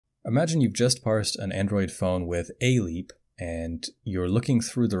Imagine you've just parsed an Android phone with ALEAPP and you're looking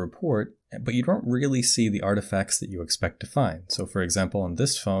through the report, but you don't really see the artifacts that you expect to find. So for example, on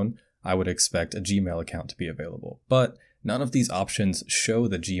this phone, I would expect a Gmail account to be available, but none of these options show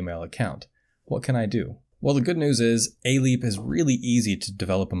the Gmail account. What can I do? Well, the good news is ALEAPP is really easy to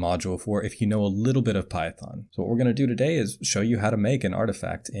develop a module for if you know a little bit of Python. So what we're going to do today is show you how to make an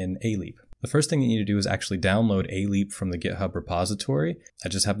artifact in ALEAPP. The first thing you need to do is actually download ALEAPP from the GitHub repository. I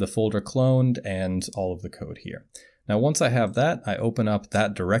just have the folder cloned and all of the code here. Now, once I have that, I open up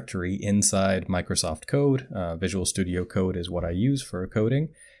that directory inside Microsoft Code. Visual Studio Code is what I use for coding.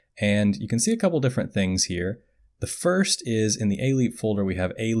 And you can see a couple different things here. The first is in the ALEAPP folder, we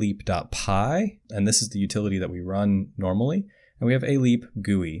have aleapp.py, and this is the utility that we run normally. And we have aleapp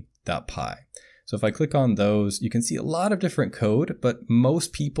GUI.py. So if I click on those, you can see a lot of different code, but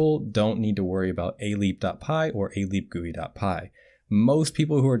most people don't need to worry about aleapp.py or aleapp.gui.py. Most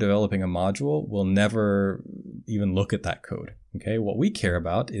people who are developing a module will never even look at that code. Okay, what we care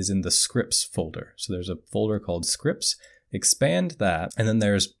about is in the scripts folder. So there's a folder called scripts, expand that, and then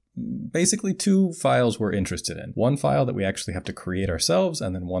there's basically two files we're interested in. One file that we actually have to create ourselves,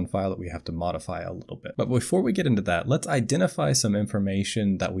 and then one file that we have to modify a little bit. But before we get into that, let's identify some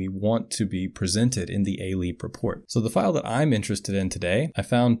information that we want to be presented in the ALEAPP report. So the file that I'm interested in today, I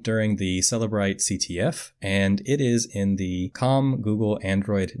found during the Celebrite CTF, and it is in the com Google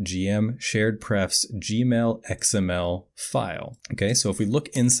Android GM shared prefs Gmail XML file. Okay, so if we look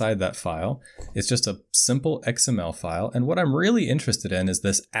inside that file, it's just a simple XML file. And what I'm really interested in is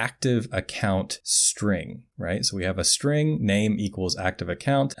this active account string, right? So we have a string name equals active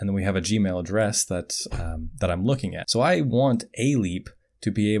account, and then we have a Gmail address that I'm looking at. So I want ALEAPP to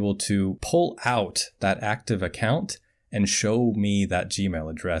be able to pull out that active account and show me that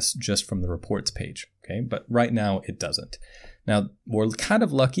Gmail address just from the reports page. Okay, but right now it doesn't. Now we're kind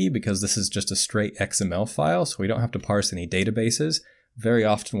of lucky because this is just a straight XML file, so we don't have to parse any databases. Very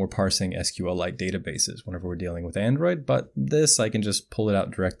often we're parsing SQLite databases whenever we're dealing with Android, but this I can just pull it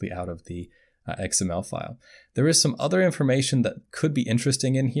out directly out of the XML file. There is some other information that could be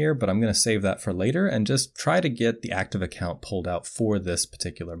interesting in here, but I'm going to save that for later and just try to get the active account pulled out for this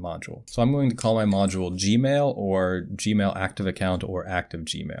particular module. So I'm going to call my module Gmail or Gmail active account or active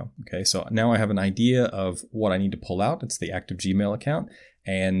Gmail. Okay, so now I have an idea of what I need to pull out. It's the active Gmail account,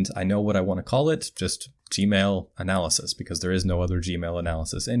 and I know what I want to call it, just Gmail analysis, because there is no other Gmail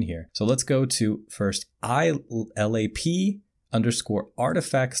analysis in here. So let's go to first iLEAPP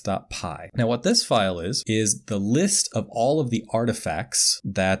 _artifacts.py. Now what this file is the list of all of the artifacts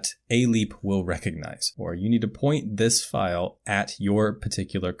that ALEAPP will recognize, or you need to point this file at your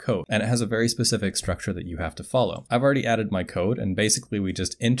particular code. And it has a very specific structure that you have to follow. I've already added my code, and basically we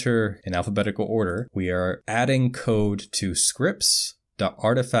just enter in alphabetical order. We are adding code to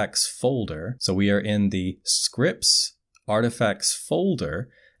scripts.artifacts folder. So we are in the scripts artifacts folder,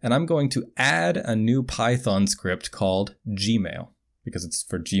 and I'm going to add a new Python script called Gmail because it's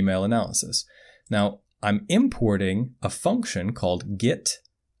for Gmail analysis. Now I'm importing a function called get_Gmail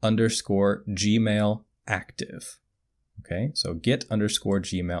active. Okay, so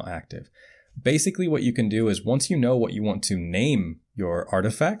get_Gmail active. Basically what you can do is once you know what you want to name your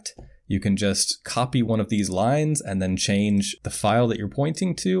artifact, you can just copy one of these lines and then change the file that you're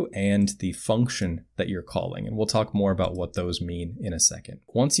pointing to and the function that you're calling. And we'll talk more about what those mean in a second.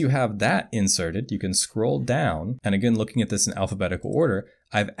 Once you have that inserted, you can scroll down. And again, looking at this in alphabetical order,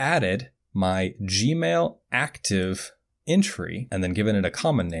 I've added my Gmail active entry and then given it a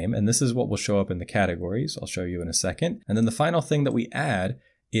common name. And this is what will show up in the categories. I'll show you in a second. And then the final thing that we add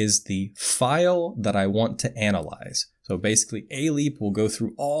is the file that I want to analyze. So basically ALEAPP will go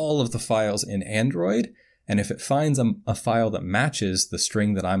through all of the files in Android, and if it finds a file that matches the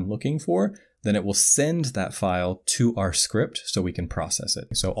string that I'm looking for, then it will send that file to our script so we can process it.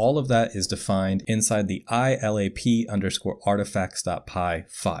 So all of that is defined inside the iLEAPP _artifacts.py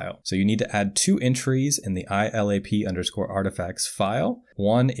file. So you need to add two entries in the iLEAPP _artifacts file.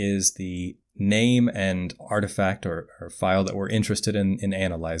 One is the name and artifact or file that we're interested in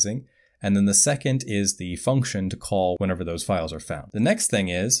analyzing. And then the second is the function to call whenever those files are found. The next thing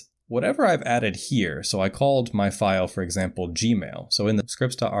is whatever I've added here. So I called my file, for example, Gmail. So in the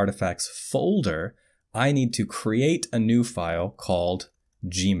scripts.artifacts folder, I need to create a new file called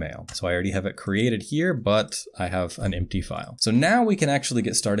Gmail. So I already have it created here, but I have an empty file. So now we can actually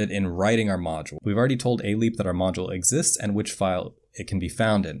get started in writing our module. We've already told ALEAPP that our module exists and which file it can be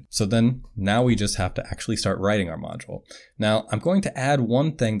found in. So then now we just have to actually start writing our module. Now I'm going to add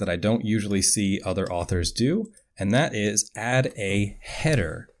one thing that I don't usually see other authors do, and that is add a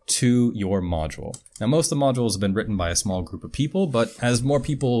header to your module. Now, most of the modules have been written by a small group of people, but as more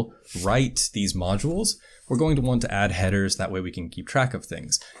people write these modules, we're going to want to add headers. That way we can keep track of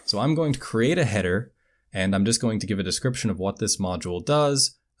things. So I'm going to create a header, and I'm just going to give a description of what this module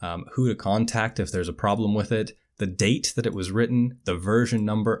does, who to contact if there's a problem with it, the date that it was written, the version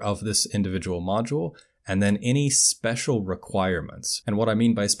number of this individual module, and then any special requirements. And what I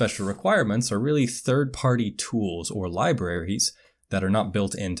mean by special requirements are really third-party tools or libraries that are not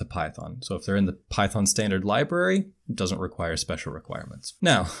built into Python. So if they're in the Python standard library, it doesn't require special requirements.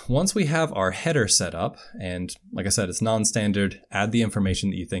 Now, once we have our header set up, and like I said, it's non-standard, add the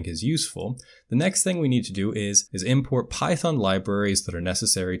information that you think is useful, the next thing we need to do is import Python libraries that are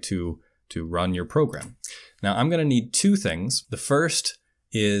necessary to run your program. Now, I'm going to need two things. The first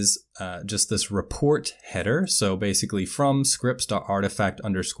is just this report header. So basically from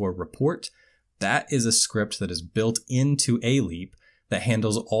scripts.artifact_report, that is a script that is built into ALEAPP that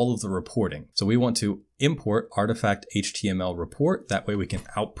handles all of the reporting. So we want to import artifact HTML report. That way we can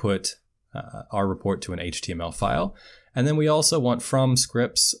output our report to an HTML file. And then we also want from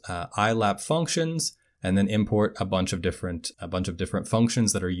scripts iLEAPP functions, and then import a bunch of different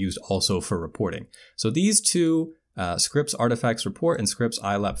functions that are used also for reporting. So these two scripts artifacts report and scripts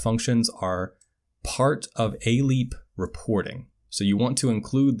iLEAPP functions are part of ALEAPP reporting. So you want to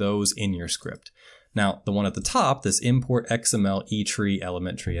include those in your script. Now, the one at the top, this import XML eTree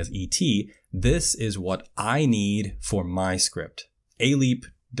element tree as ET, this is what I need for my script. ALEAPP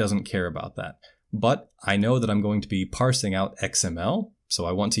doesn't care about that, but I know that I'm going to be parsing out XML. So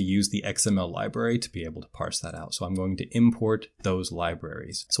I want to use the XML library to be able to parse that out. So I'm going to import those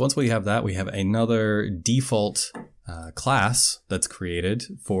libraries. So once we have that, we have another default class that's created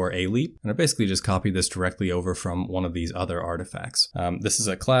for ALEAPP. And I basically just copy this directly over from one of these other artifacts. This is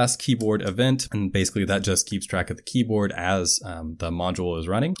a class keyboard event, and basically that just keeps track of the keyboard as the module is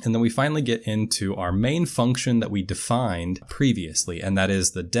running. And then we finally get into our main function that we defined previously, and that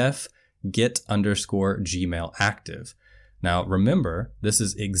is the def get_Gmail active. Now remember, this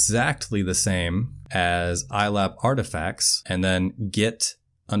is exactly the same as iLEAPP artifacts and then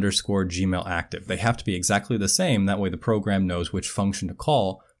get_Gmail active. They have to be exactly the same. That way the program knows which function to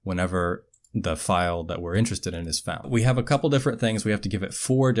call whenever the file that we're interested in is found. We have a couple different things. We have to give it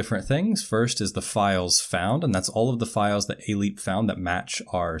 4 different things. First is the files found, and that's all of the files that ALEAPP found that match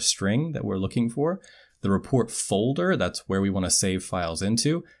our string that we're looking for. The report folder, that's where we want to save files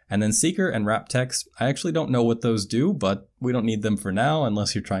into. And then seeker and wrap text, I actually don't know what those do, but we don't need them for now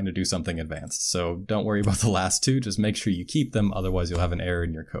unless you're trying to do something advanced. So don't worry about the last two, just make sure you keep them, otherwise you'll have an error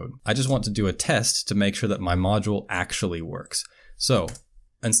in your code. I just want to do a test to make sure that my module actually works. So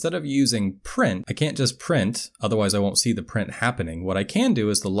instead of using print, I can't just print, otherwise I won't see the print happening. What I can do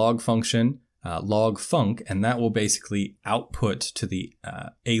is the log function, log func, and that will basically output to the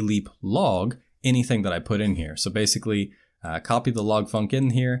ALEAPP log anything that I put in here. So basically copy the log func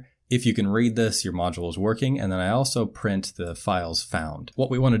in here. If you can read this, your module is working. And then I also print the files found. What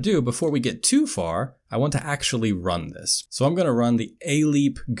we want to do before we get too far, I want to actually run this. So I'm going to run the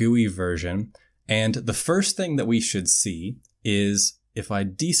ALEAPP GUI version. And the first thing that we should see is if I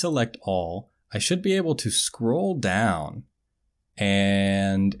deselect all, I should be able to scroll down.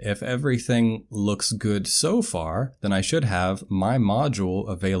 And if everything looks good so far, then I should have my module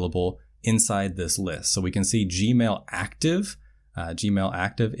available inside this list. So we can see Gmail active. Gmail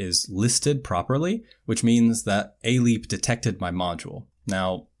active is listed properly, which means that ALEAPP detected my module.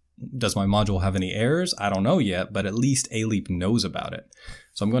 Now, does my module have any errors? I don't know yet, but at least ALEAPP knows about it.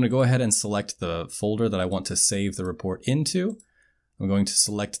 So I'm going to go ahead and select the folder that I want to save the report into. I'm going to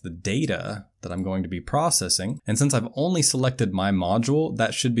select the data that I'm going to be processing. And since I've only selected my module,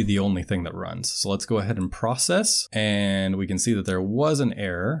 that should be the only thing that runs. So let's go ahead and process. And we can see that there was an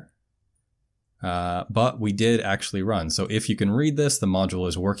error. But we did actually run. So if you can read this, the module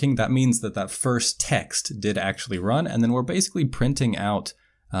is working. That means that that first text did actually run. And then we're basically printing out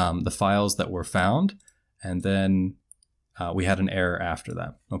the files that were found. And then we had an error after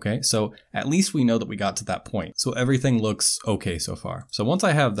that. Okay, so at least we know that we got to that point. So everything looks okay so far. So once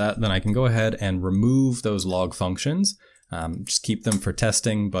I have that, then I can go ahead and remove those log functions. Just keep them for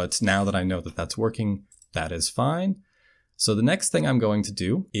testing. But now that I know that that's working, that is fine. So the next thing I'm going to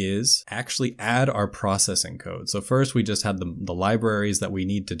do is actually add our processing code. So first we just had the libraries that we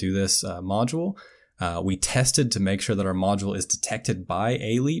need to do this module. We tested to make sure that our module is detected by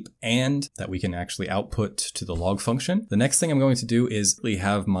ALEAPP and that we can actually output to the log function. The next thing I'm going to do is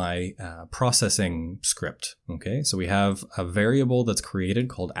have my processing script. Okay, so we have a variable that's created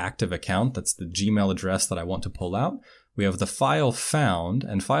called active account. That's the Gmail address that I want to pull out. We have the file found,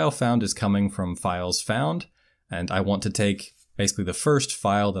 and file found is coming from files found. And I want to take Basically, the first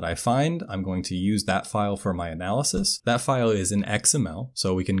file that I find, I'm going to use that file for my analysis. That file is in XML,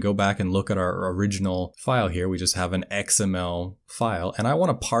 so we can go back and look at our original file here. We just have an XML file, and I want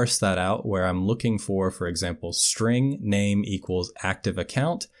to parse that out where I'm looking for example, string name equals active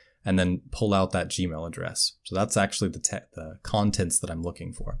account, and then pull out that Gmail address. So that's actually the contents that I'm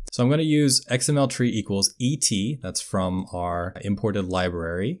looking for. So I'm going to use XML tree equals ET, that's from our imported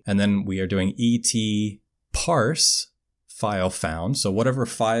library, and then we are doing ET parse file found. So whatever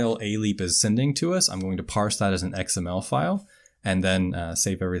file ALEAPP is sending to us, I'm going to parse that as an XML file, and then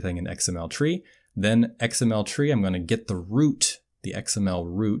save everything in XML tree. Then XML tree, I'm going to get the root, the XML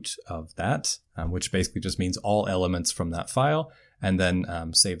root of that, which basically just means all elements from that file, and then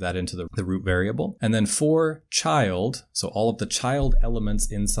save that into the root variable. And then for child, so all of the child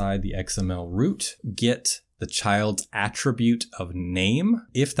elements inside the XML root, get the child's attribute of name.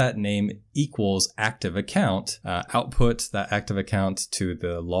 If that name equals active account, output that active account to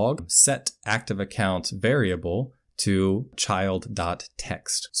the log, set active account variable to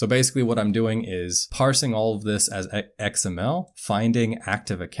child.text. So basically what I'm doing is parsing all of this as XML, finding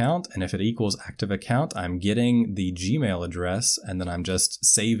active account, and if it equals active account, I'm getting the Gmail address, and then I'm just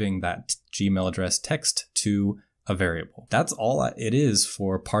saving that Gmail address text to a variable. That's all it is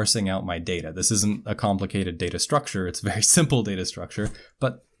for parsing out my data. This isn't a complicated data structure. It's a very simple data structure,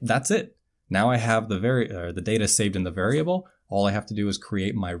 but that's it. Now I have the data saved in the variable. All I have to do is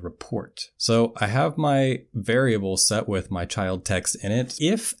create my report. So I have my variable set with my child text in it.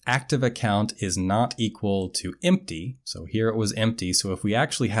 If active account is not equal to empty, so here it was empty. So if we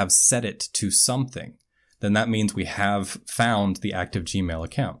actually have set it to something, then that means we have found the active Gmail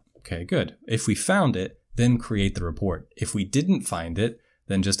account. Okay, good. If we found it, then create the report. If we didn't find it,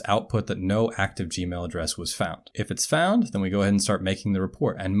 then just output that no active Gmail address was found. If it's found, then we go ahead and start making the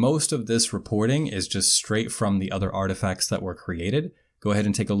report. And most of this reporting is just straight from the other artifacts that were created. Go ahead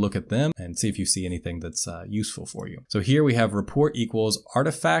and take a look at them and see if you see anything that's useful for you. So here we have report equals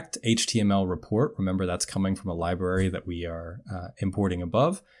artifact HTML report. Remember, that's coming from a library that we are importing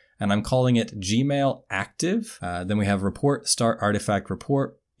above. And I'm calling it Gmail active. Then we have report start artifact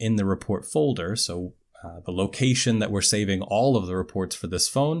report in the report folder. So the location that we're saving all of the reports for this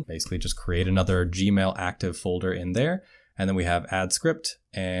phone, basically just create another Gmail active folder in there. And then we have add script,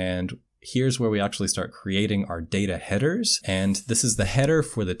 and here's where we actually start creating our data headers. And this is the header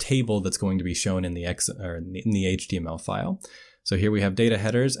for the table that's going to be shown in the HTML file. So here we have data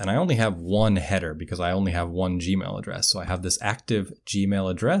headers, and I only have one header because I only have one Gmail address. So I have this active Gmail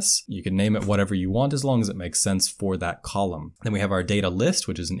address. You can name it whatever you want as long as it makes sense for that column. Then we have our data list,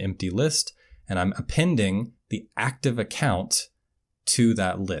 which is an empty list. And I'm appending the active account to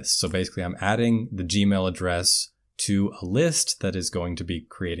that list. So basically I'm adding the Gmail address to a list that is going to be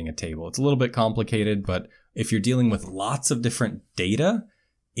creating a table. It's a little bit complicated, but if you're dealing with lots of different data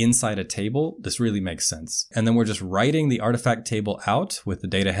inside a table, this really makes sense. And then we're just writing the artifact table out with the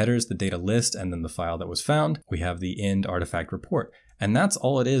data headers, the data list, and then the file that was found. We have the end artifact report. And that's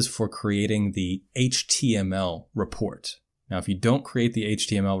all it is for creating the HTML report. Now, if you don't create the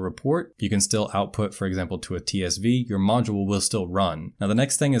HTML report, you can still output, for example, to a TSV. Your module will still run. Now, the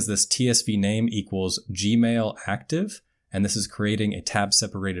next thing is this TSV name equals Gmail active, and this is creating a tab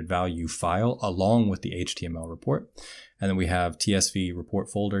separated value file along with the HTML report. And then we have TSV report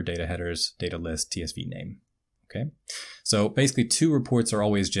folder, data headers, data list, TSV name. Okay, so basically 2 reports are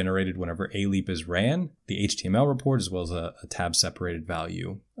always generated whenever ALEAPP is ran, the HTML report as well as a tab separated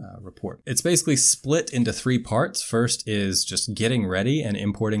value report. It's basically split into 3 parts. First is just getting ready and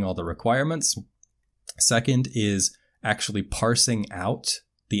importing all the requirements. Second is actually parsing out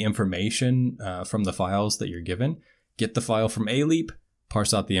the information from the files that you're given. Get the file from ALEAPP,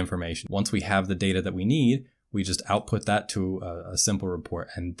 parse out the information. Once we have the data that we need, we just output that to a simple report.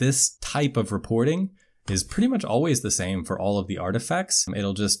 And this type of reporting is pretty much always the same for all of the artifacts.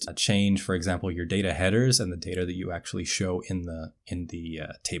 It'll just change, for example, your data headers and the data that you actually show in the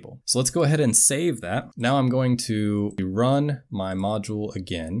table. So let's go ahead and save that. Now I'm going to run my module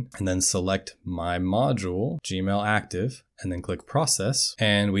again and then select my module, Gmail active, and then click process.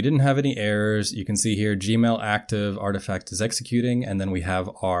 And we didn't have any errors. You can see here Gmail active artifact is executing, and then we have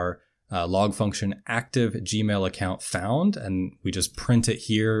our log function active Gmail account found, and we just print it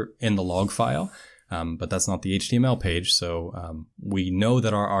here in the log file. But that's not the HTML page. So we know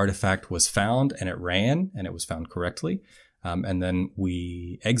that our artifact was found and it ran and it was found correctly. And then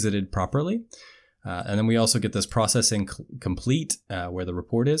we exited properly. And then we also get this processing complete where the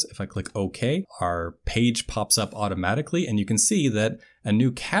report is. If I click OK, our page pops up automatically. And you can see that a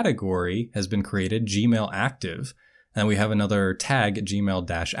new category has been created, Gmail active. And we have another tag,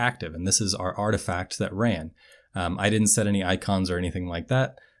 Gmail-active. And this is our artifact that ran. I didn't set any icons or anything like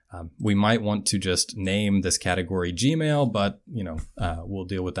that. We might want to just name this category Gmail, but we'll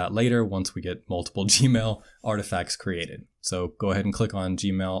deal with that later once we get multiple Gmail artifacts created. So go ahead and click on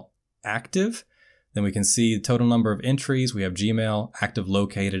Gmail active. Then we can see the total number of entries. We have Gmail active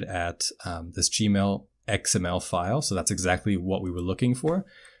located at this Gmail XML file. So that's exactly what we were looking for.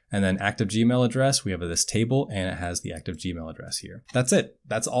 And then active Gmail address, we have this table and it has the active Gmail address here. That's it.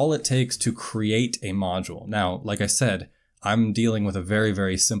 That's all it takes to create a module. Now, like I said, I'm dealing with a very,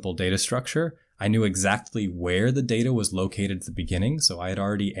 very simple data structure. I knew exactly where the data was located at the beginning. So I had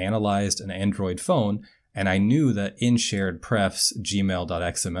already analyzed an Android phone and I knew that in shared prefs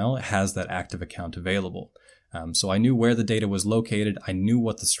gmail.xml has that active account available. So I knew where the data was located. I knew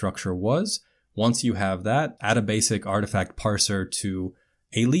what the structure was. Once you have that, add a basic artifact parser to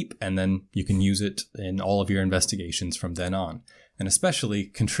ALEAPP, and then you can use it in all of your investigations from then on. And especially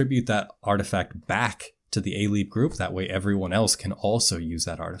contribute that artifact back to the ALEAPP group. That way everyone else can also use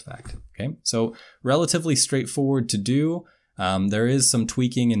that artifact. Okay, so relatively straightforward to do. There is some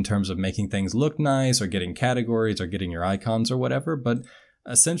tweaking in terms of making things look nice or getting categories or getting your icons or whatever, but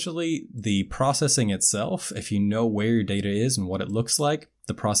essentially the processing itself, if you know where your data is and what it looks like,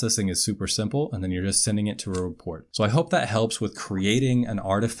 the processing is super simple, and then you're just sending it to a report. So I hope that helps with creating an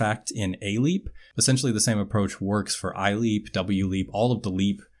artifact in ALEAPP. Essentially the same approach works for iLEAPP, WLEAPP, all of the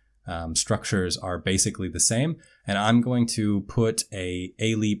LEAPP structures are basically the same. And I'm going to put a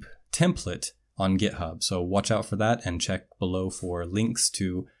ALEAPP template on GitHub. So watch out for that and check below for links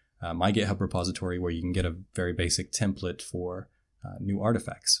to my GitHub repository where you can get a very basic template for new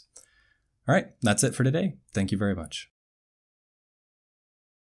artifacts. All right, that's it for today. Thank you very much.